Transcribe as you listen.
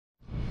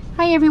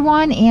Hi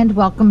everyone, and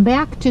welcome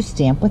back to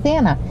Stamp with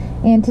Anna.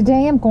 And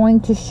today I'm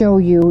going to show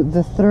you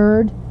the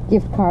third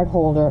gift card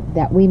holder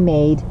that we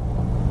made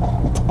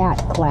at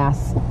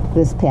class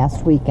this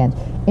past weekend.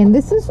 And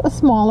this is a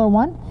smaller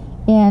one,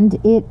 and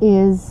it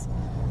is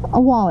a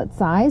wallet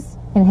size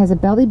and it has a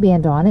belly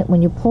band on it.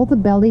 When you pull the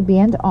belly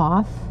band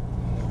off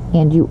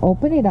and you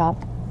open it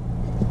up,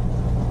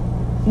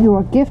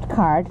 your gift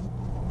card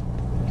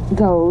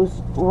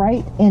goes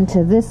right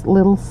into this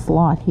little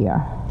slot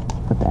here.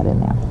 Put that in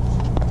there.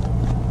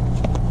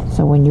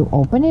 So when you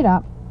open it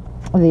up,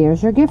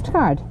 there's your gift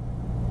card.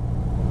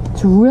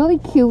 It's really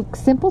cute,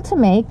 simple to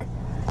make.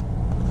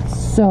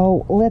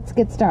 So let's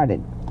get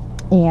started.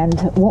 And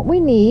what we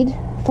need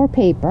for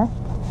paper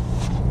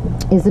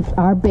is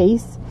our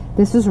base.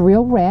 This is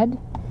real red,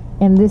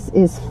 and this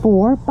is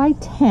 4 by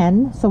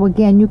 10. So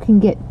again, you can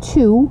get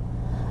 2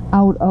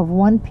 out of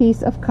 1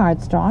 piece of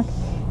cardstock.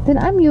 Then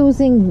I'm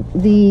using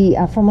the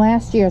from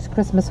last year's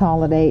Christmas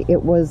holiday.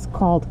 It was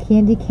called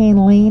Candy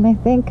Cane Lane, I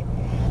think.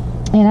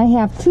 And I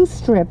have 2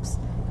 strips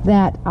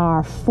that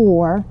are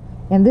 4,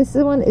 and this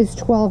one is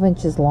 12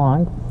 inches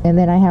long. And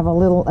then I have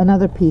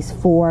another piece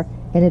 4,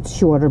 and it's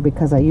shorter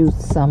because I used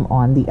some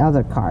on the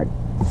other card.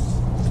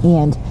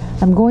 And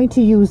I'm going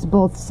to use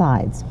both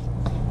sides.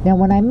 Now,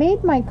 when I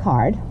made my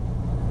card,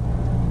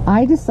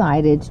 I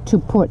decided to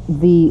put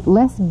the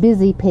less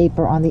busy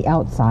paper on the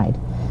outside,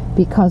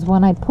 because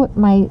when I put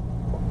my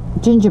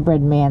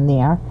gingerbread man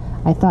there,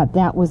 I thought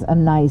that was a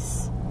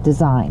nice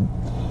design.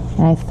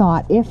 And I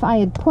thought if I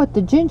had put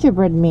the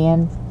gingerbread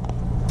man,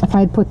 if I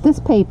had put this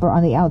paper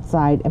on the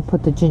outside and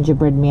put the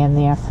gingerbread man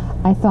there,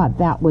 I thought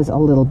that was a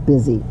little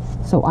busy.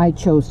 So I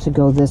chose to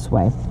go this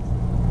way.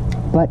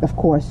 But of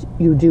course,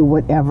 you do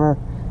whatever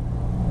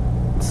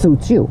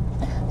suits you.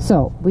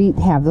 So we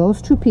have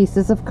those 2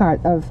 pieces of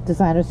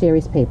designer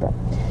series paper.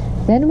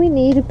 Then we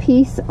need a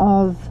piece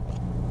of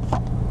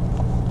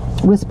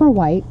Whisper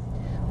White,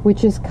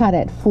 which is cut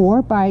at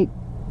 4 by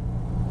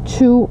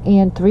 2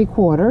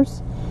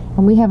 3/4.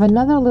 And we have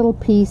another little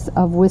piece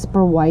of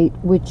Whisper White,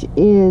 which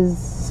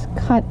is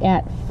cut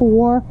at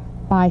 4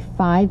 by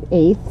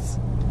 5/8.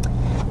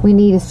 We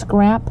need a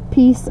scrap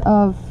piece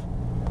of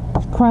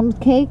crumb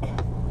cake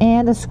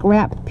and a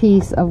scrap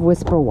piece of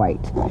Whisper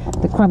White.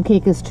 The crumb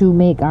cake is to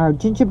make our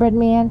gingerbread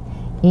man,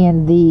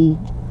 and the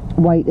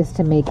white is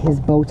to make his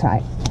bow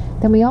tie.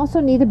 Then we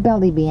also need a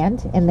belly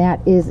band, and that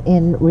is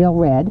in real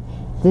red.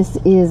 This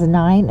is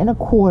 9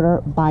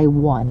 1/4 by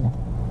 1.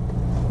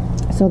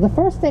 So the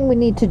first thing we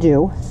need to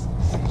do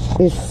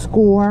is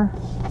score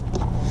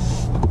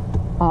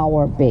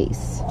our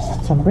base.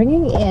 So I'm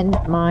bringing in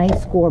my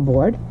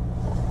scoreboard,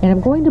 and I'm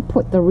going to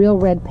put the real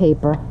red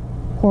paper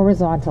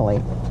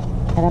horizontally,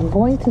 and I'm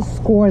going to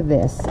score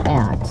this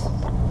at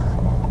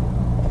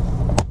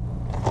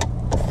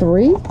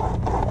 3,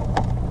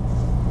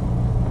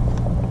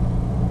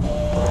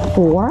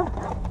 4,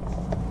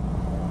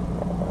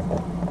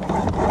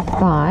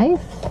 5,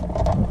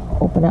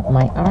 open up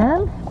my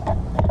arm,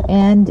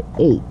 and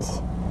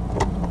 8.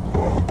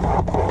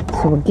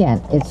 So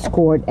again, it's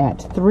scored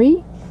at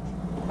 3,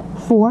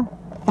 4,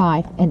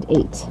 5, and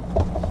 8.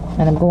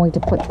 And I'm going to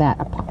put that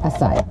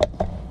aside.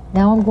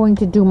 Now I'm going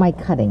to do my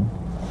cutting.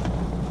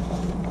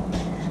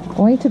 I'm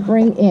going to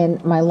bring in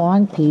my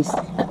long piece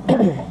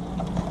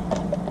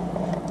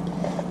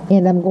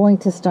and I'm going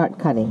to start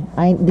cutting.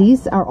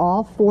 These are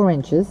all 4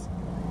 inches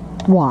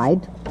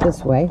wide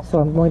this way, so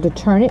I'm going to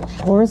turn it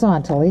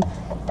horizontally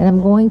and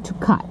I'm going to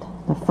cut.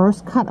 The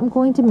first cut I'm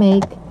going to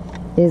make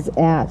is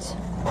at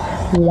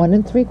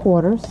 1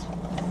 3/4.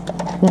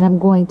 Then I'm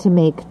going to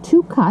make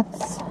 2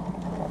 cuts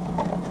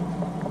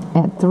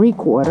at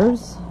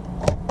 3/4.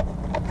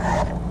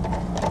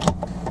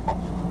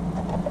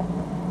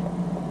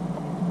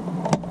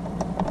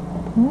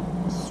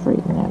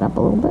 Straighten that up a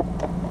little bit.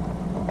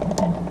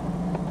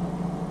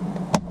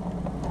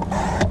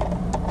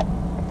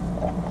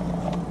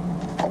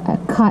 A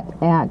cut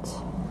at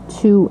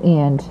 2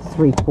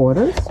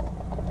 3/4.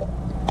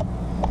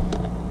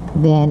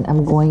 Then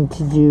I'm going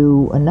to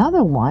do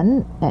another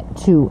one at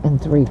 2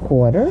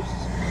 3/4.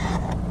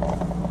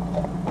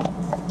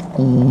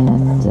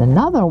 And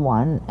another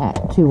one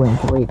at 2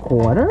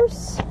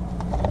 3/4.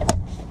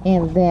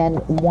 And then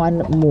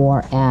one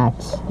more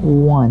at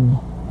 1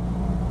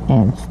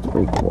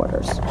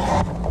 3/4.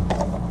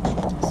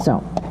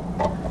 So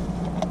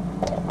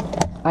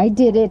I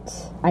did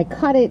it, I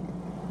cut it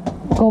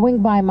going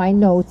by my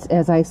notes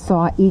as I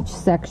saw each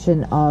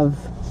section of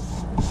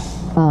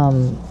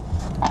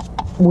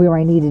where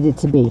I needed it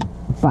to be,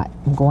 but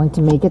I'm going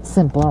to make it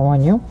simpler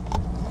on you.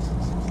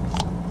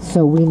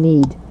 So we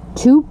need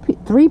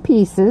 3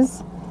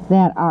 pieces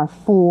that are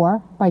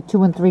 4 by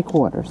 2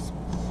 3/4.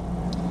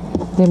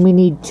 Then we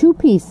need 2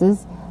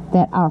 pieces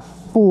that are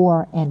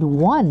 4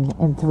 1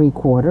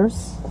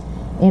 3/4,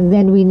 and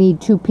then we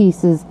need 2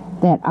 pieces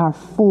that are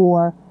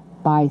 4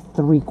 by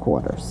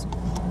 3/4.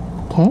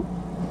 Okay,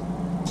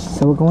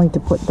 so we're going to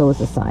put those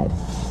aside.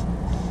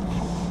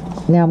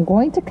 Now I'm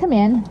going to come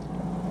in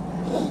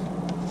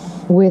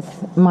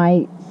with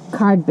my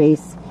card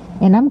base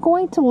And I'm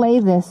going to lay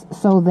this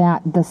so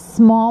that the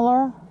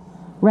smaller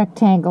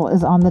rectangle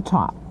is on the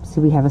top.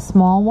 See, we have a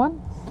small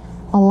one,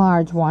 a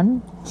large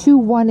one, 2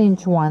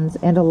 1-inch ones,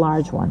 and a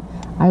large one.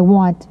 I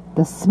want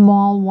the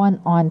small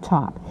one on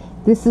top.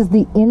 This is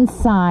the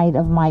inside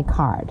of my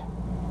card.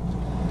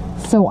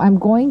 So I'm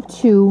going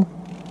to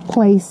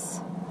place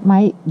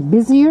my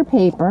busier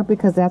paper,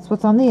 because that's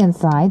what's on the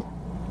inside,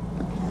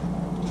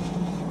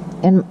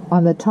 and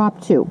on the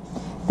top too.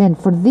 Then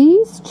for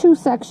these 2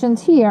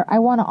 sections here, I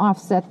want to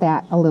offset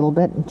that a little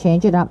bit and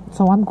change it up.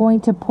 So I'm going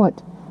to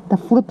put the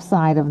flip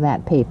side of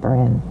that paper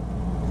in.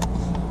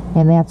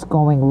 And that's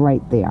going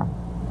right there.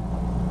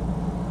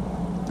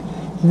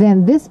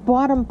 Then this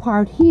bottom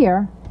part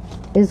here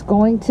is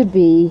going to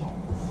be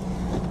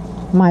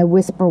my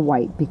Whisper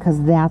White,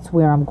 because that's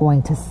where I'm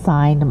going to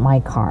sign my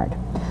card.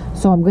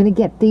 So I'm going to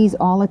get these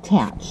all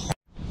attached.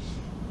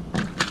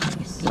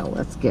 Okay, so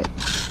let's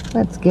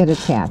get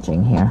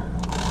attaching here.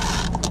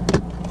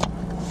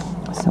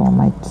 So on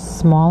my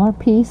smaller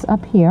piece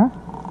up here,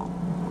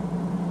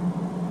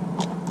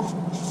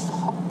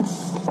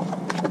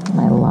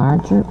 my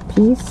larger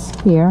piece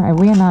here. I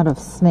ran out of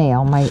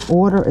snail. My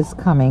order is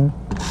coming.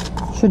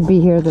 Should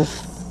be here I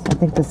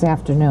think this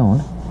afternoon.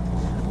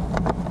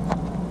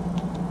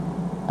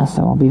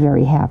 So I'll be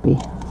very happy.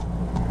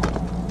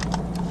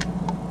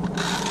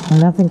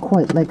 Nothing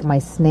quite like my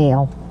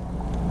snail.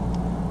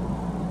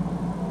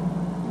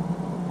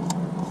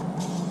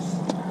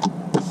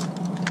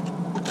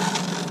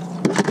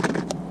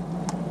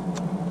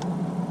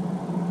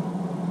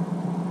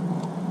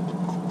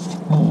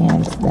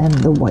 And then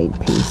the white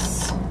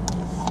piece.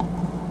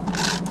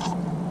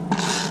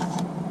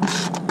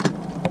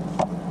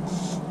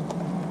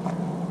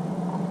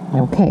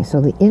 Okay,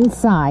 so the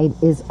inside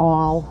is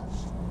all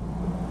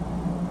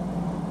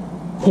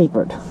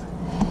papered.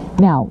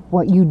 Now,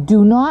 what you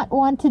do not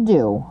want to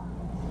do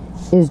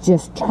is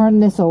just turn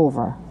this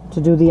over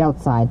to do the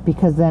outside,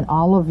 because then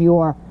all of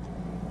your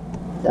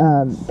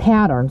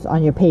patterns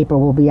on your paper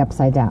will be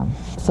upside down.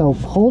 So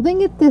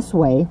holding it this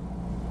way,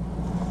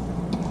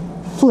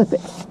 flip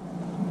it.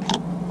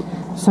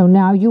 So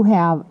now you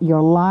have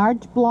your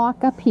large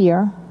block up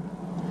here,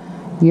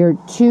 your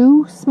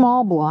 2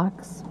 small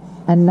blocks,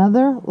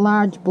 another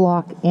large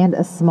block, and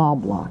a small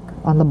block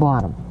on the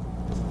bottom.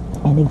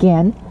 And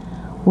again,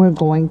 we're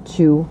going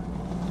to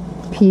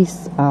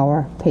piece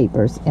our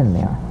papers in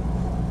there.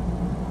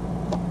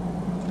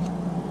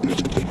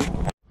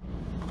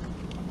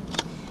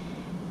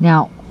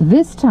 Now,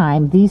 this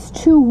time, these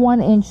 2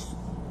 1-inch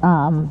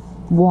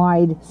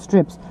wide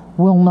strips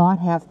will not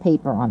have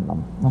paper on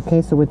them.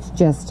 Okay, so it's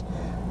just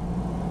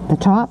the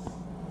top,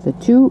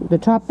 the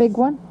top big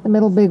one, the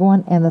middle big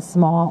one, and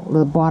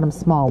the bottom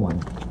small one.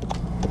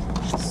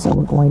 So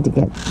we're going to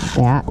get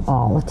that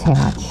all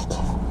attached.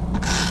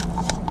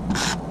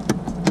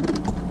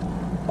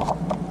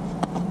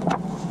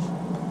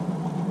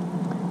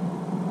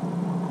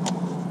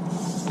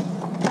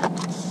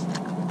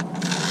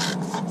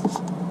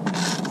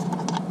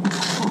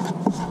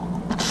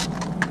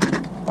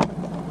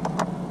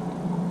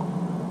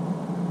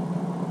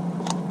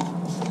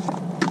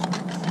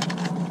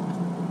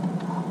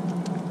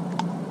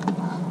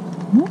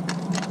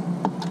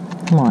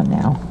 Come on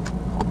now.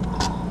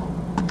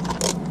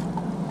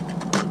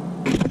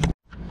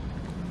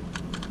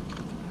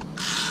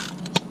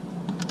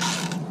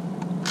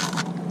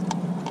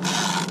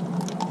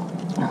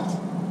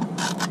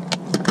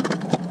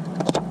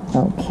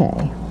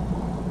 Okay.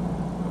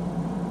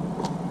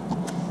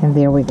 And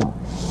there we go.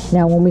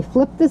 Now when we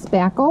flip this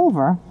back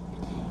over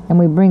and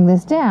we bring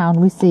this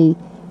down, we see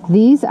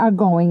these are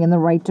going in the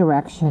right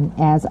direction,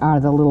 as are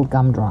the little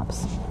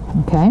gumdrops.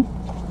 Okay?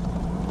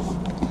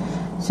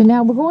 So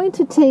now we're going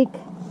to take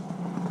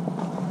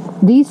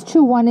these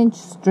 2 1-inch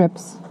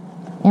strips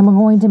and we're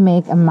going to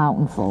make a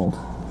mountain fold.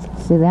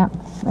 See that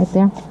right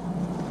there?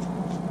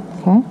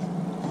 Okay.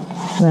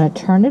 I'm going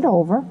to turn it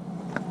over,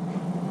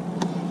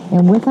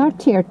 and with our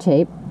tear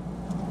tape,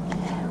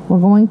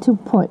 we're going to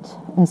put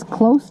as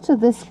close to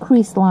this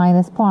crease line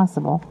as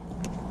possible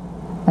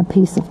a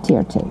piece of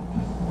tear tape.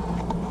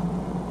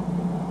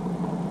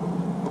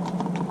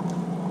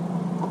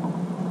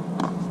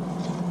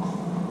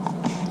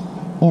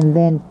 And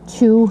then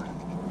 2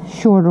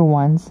 shorter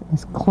ones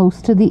as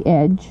close to the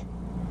edge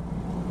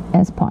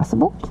as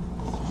possible.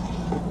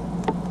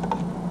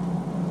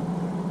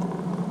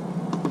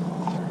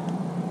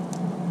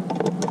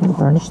 And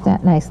burnish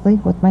that nicely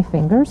with my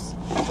fingers.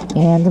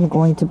 And I'm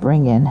going to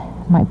bring in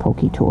my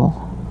pokey tool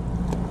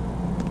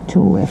to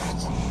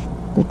lift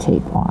the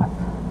tape off.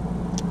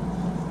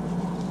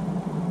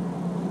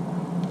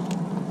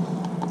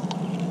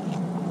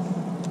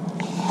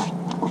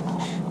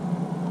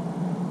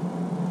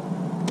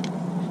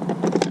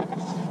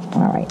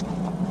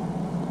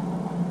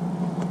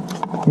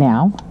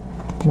 Now,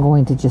 I'm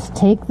going to just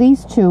take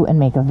these 2 and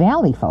make a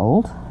valley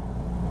fold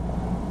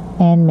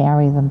and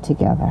marry them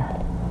together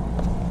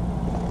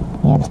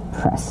and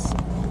press.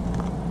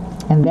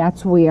 And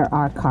that's where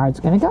our card's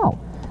going to go.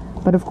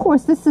 But of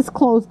course, this is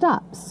closed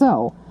up.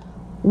 So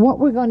what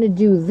we're going to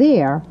do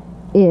there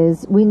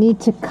is we need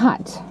to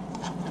cut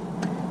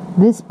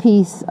this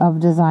piece of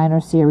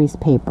designer series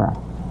paper.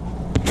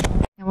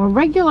 Now, a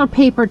regular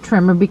paper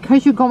trimmer,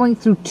 because you're going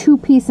through 2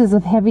 pieces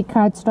of heavy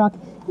cardstock,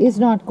 is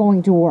not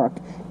going to work.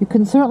 You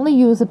can certainly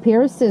use a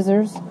pair of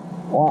scissors,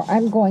 or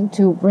I'm going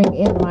to bring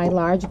in my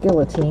large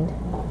guillotine,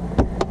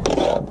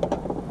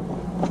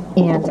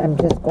 and I'm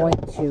just going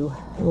to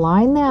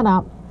line that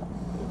up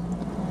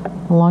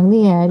along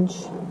the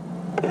edge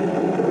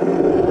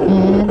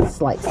and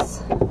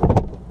slice.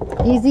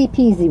 Easy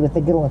peasy with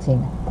the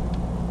guillotine.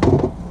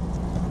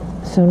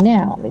 So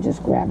now, let me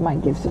just grab my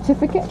gift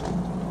certificate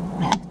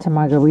to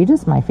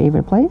Margarita's, my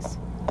favorite place.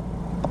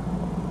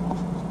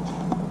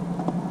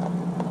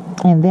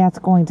 And that's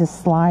going to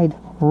slide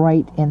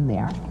right in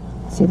there.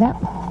 See that?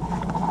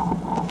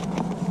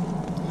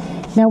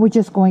 Now we're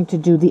just going to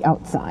do the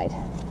outside.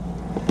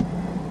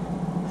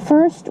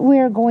 First,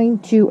 we're going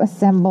to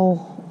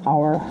assemble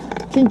our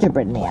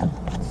gingerbread man.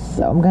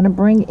 So I'm going to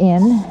bring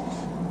in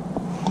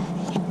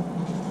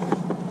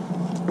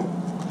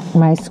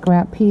my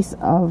scrap piece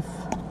of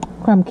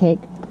crumb cake,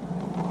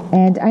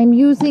 and I'm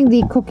using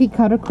the Cookie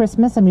Cutter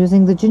Christmas. I'm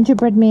using the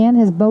gingerbread man,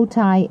 his bow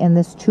tie, and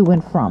this to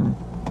and from.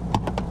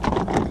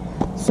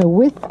 So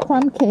with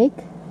crumb cake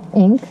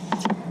ink,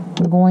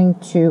 I'm going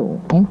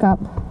to ink up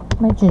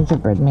my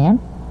gingerbread man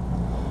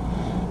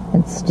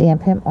and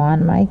stamp him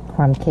on my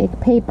crumb cake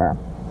paper.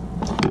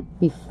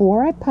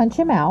 Before I punch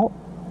him out,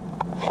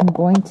 I'm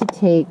going to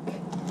take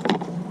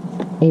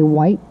a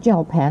white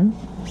gel pen,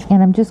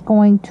 and I'm just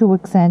going to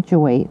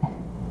accentuate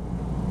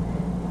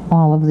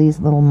all of these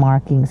little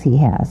markings he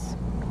has.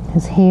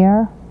 His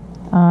hair,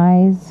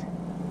 eyes,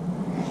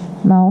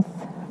 mouth,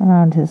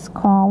 around his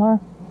collar,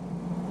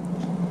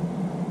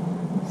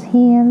 his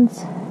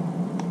hands,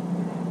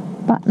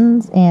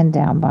 buttons, and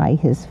down by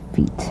his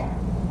feet.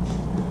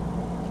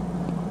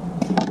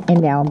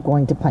 And now I'm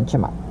going to punch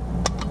him up.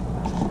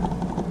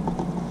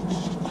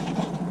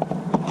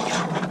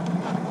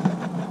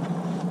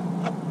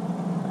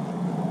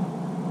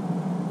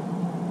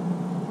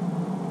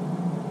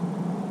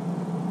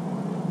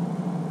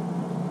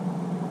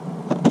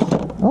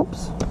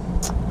 Oops.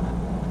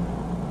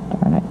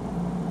 Darn it.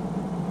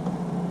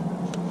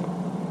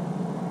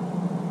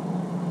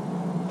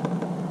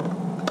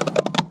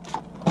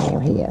 There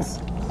he is.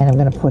 And I'm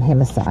going to put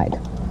him aside.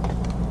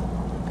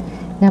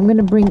 Now I'm going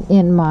to bring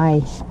in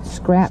my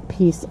scrap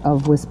piece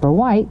of Whisper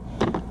White,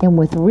 and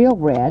with Real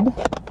Red,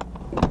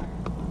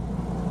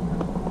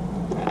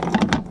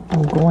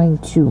 I'm going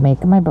to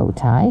make my bow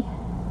tie,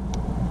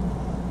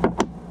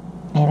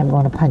 and I'm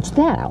going to punch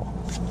that out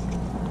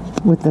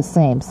with the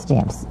same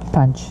stamp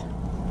punch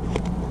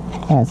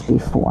as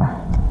before.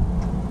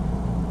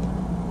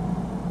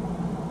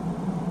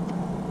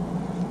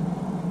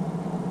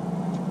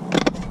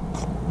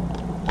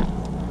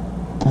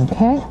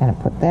 Okay, I'm going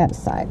to put that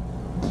aside.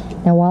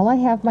 Now while I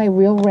have my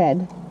Real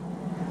Red,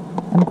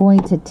 I'm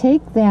going to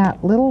take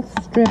that little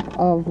strip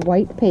of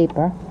white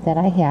paper that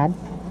I had,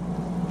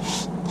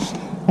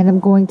 and I'm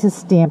going to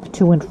stamp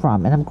to and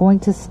from, and I'm going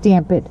to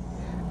stamp it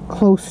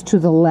close to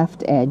the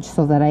left edge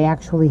so that I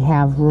actually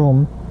have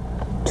room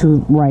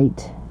to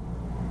write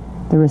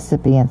the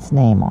recipient's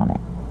name on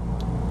it.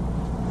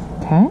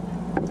 Okay?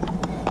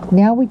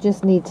 Now we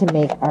just need to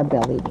make our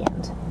belly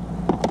band.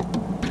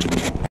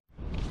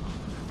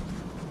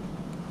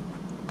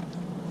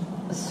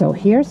 So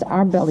here's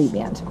our belly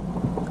band.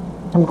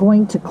 I'm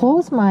going to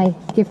close my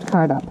gift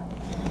card up,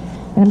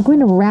 and I'm going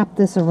to wrap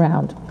this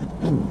around.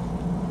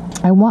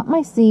 I want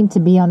my seam to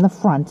be on the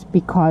front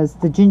because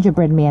the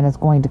gingerbread man is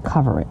going to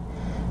cover it.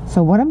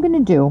 So what I'm going to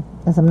do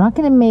is I'm not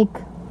going to make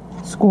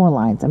score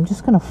lines. I'm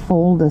just going to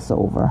fold this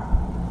over.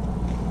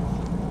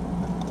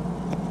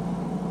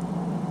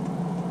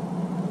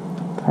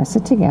 Press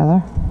it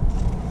together,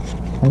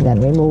 and then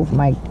remove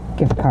my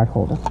gift card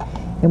holder.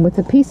 And with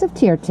a piece of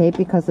tear tape,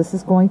 because this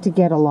is going to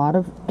get a lot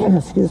of,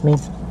 excuse me,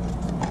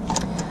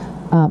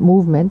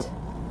 movement,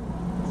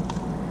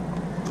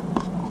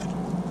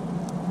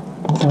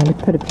 I'm going to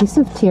put a piece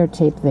of tear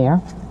tape there.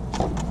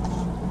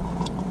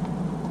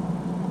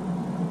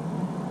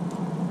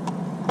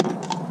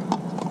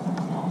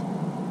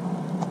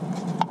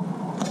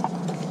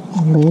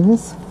 Lay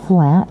this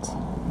flat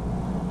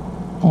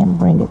and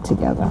bring it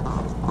together.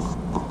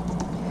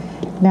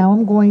 Now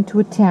I'm going to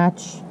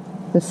attach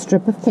the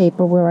strip of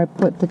paper where I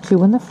put the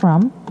to and the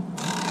from.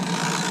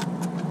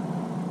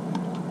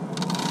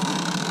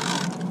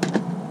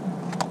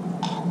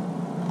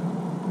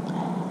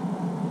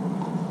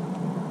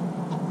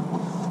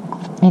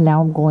 And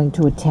now I'm going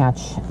to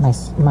attach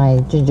my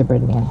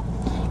gingerbread man.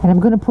 And I'm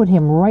going to put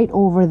him right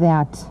over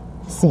that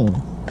seam.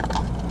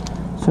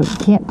 So you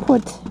can't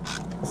put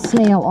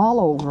snail all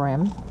over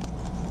him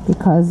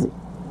because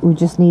we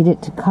just need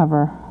it to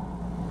cover,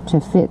 to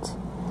fit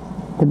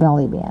the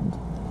belly band.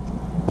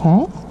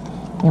 Okay?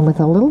 And with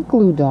a little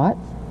glue dot,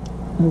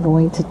 I'm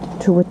going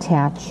to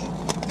attach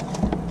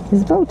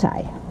his bow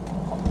tie.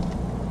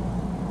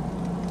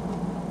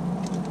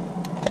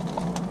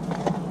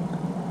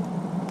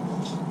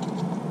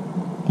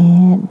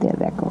 And there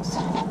that goes.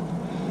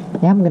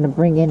 Now I'm going to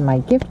bring in my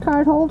gift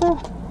card holder.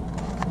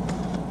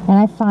 And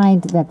I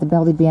find that the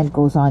belly band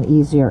goes on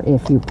easier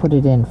if you put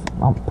it on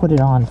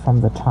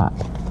from the top.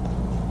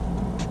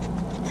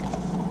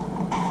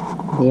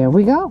 There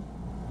we go.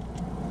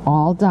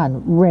 All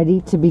done,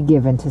 ready to be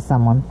given to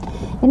someone.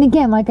 And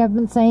again, like I've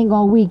been saying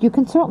all week, you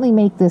can certainly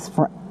make this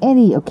for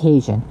any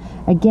occasion.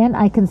 Again,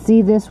 I can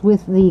see this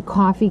with the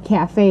coffee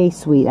cafe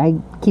suite. I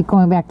keep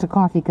going back to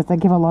coffee because I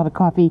give a lot of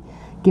coffee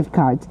gift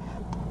cards.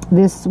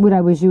 This would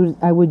I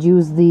would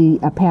use the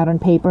pattern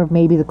paper of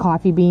maybe the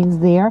coffee beans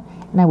there,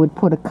 and I would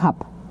put a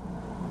cup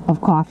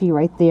of coffee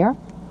right there.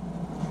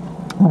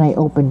 When I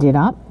opened it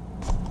up,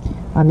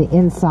 on the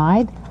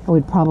inside, I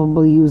would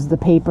probably use the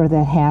paper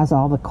that has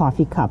all the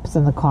coffee cups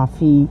and the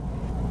coffee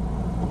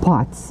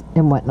pots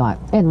and whatnot.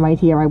 And right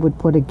here I would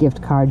put a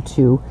gift card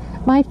to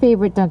my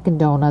favorite Dunkin'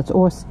 Donuts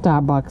or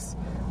Starbucks,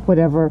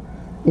 whatever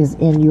is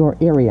in your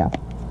area.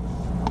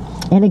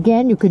 And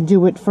again, you could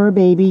do it for a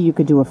baby, you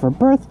could do it for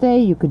birthday,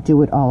 you could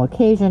do it all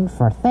occasion,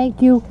 for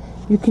thank you.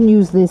 You can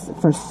use this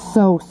for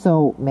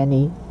so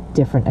many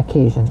different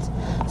occasions.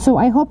 So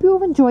I hope you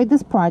have enjoyed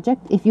this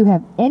project. If you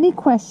have any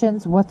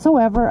questions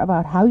whatsoever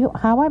about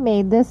how I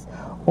made this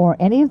or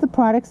any of the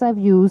products I've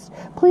used,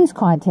 please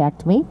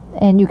contact me.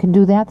 And you can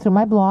do that through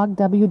my blog,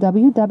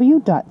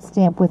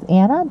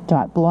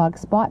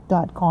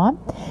 www.stampwithanna.blogspot.com.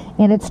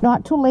 And it's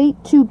not too late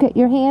to get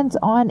your hands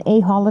on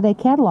a holiday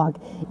catalog.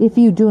 If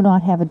you do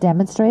not have a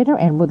demonstrator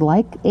and would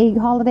like a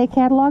holiday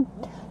catalog,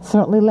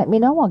 certainly let me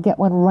know. I'll get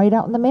one right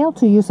out in the mail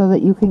to you so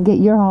that you can get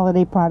your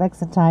holiday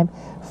products in time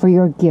for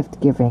your gift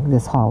giving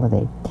this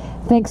holiday.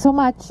 Thanks so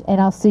much, and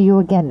I'll see you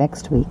again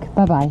next week.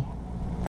 Bye-bye.